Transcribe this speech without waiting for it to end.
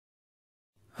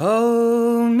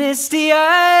Oh, misty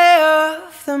eye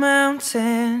of the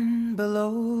mountain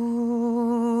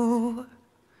below,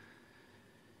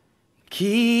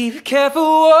 keep careful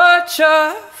watch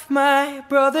of my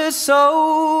brother's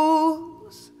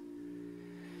souls.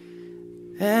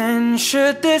 And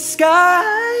should the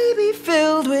sky be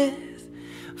filled with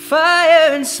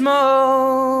fire and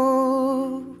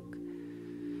smoke,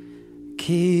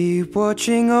 keep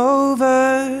watching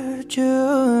over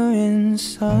during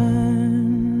suns.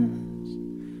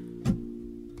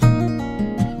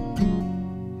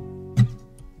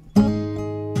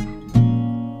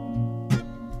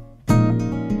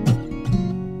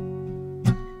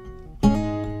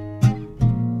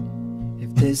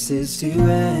 If this is to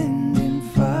end in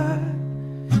fire,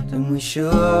 then we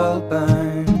shall all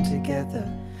burn together.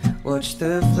 Watch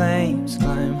the flames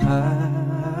climb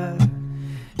high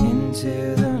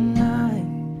into the night,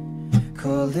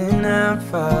 calling out,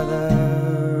 Father,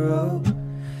 oh,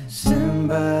 stand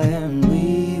by and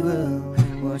we will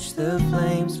watch the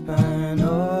flames burn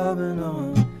over and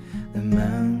on the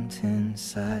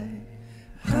mountainside.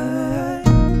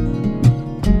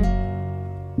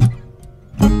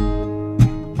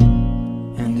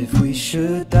 And if we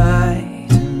should die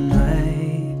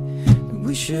tonight,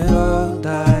 we should all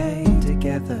die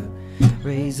together.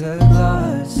 Raise a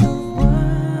glass of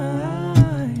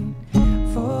wine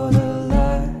for the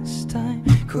last time,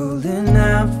 calling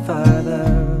out, Father,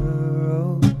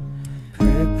 oh,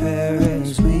 prepare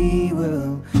as we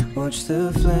will watch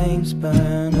the flames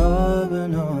burn over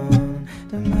and on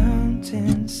the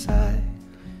mountainside.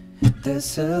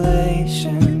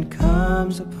 Desolation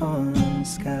comes upon the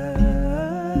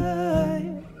sky.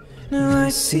 Now I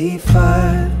see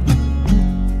fire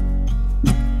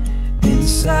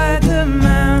inside the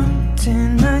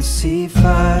mountain. I see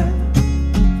fire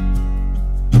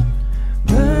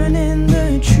burning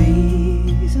the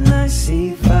trees, and I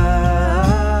see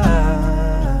fire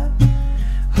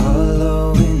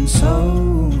hollow in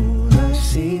soul. I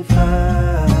see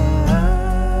fire,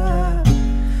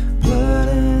 blood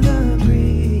in the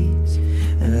breeze,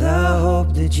 and I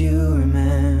hope that you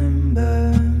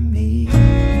remember me.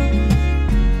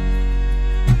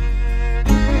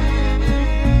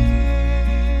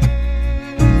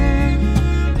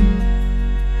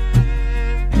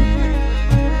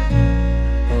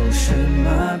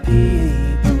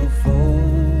 People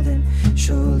fold, and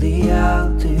surely I'll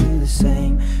do the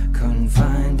same.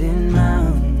 Confined in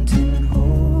mountain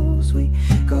holes, we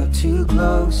got too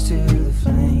close to the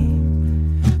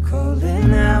flame,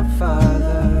 calling out,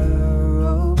 Father,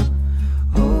 oh,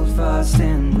 hold fast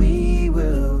and we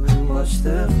will watch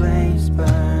the flames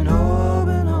burn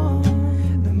over and on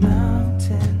the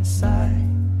mountainside.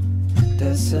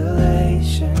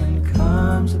 Desolation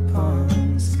comes upon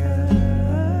the sky.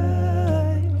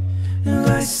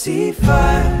 I see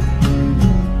fire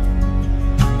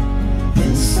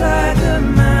inside the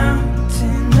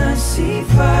mountain. I see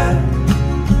fire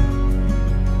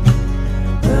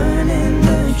burning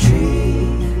the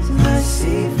trees. I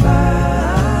see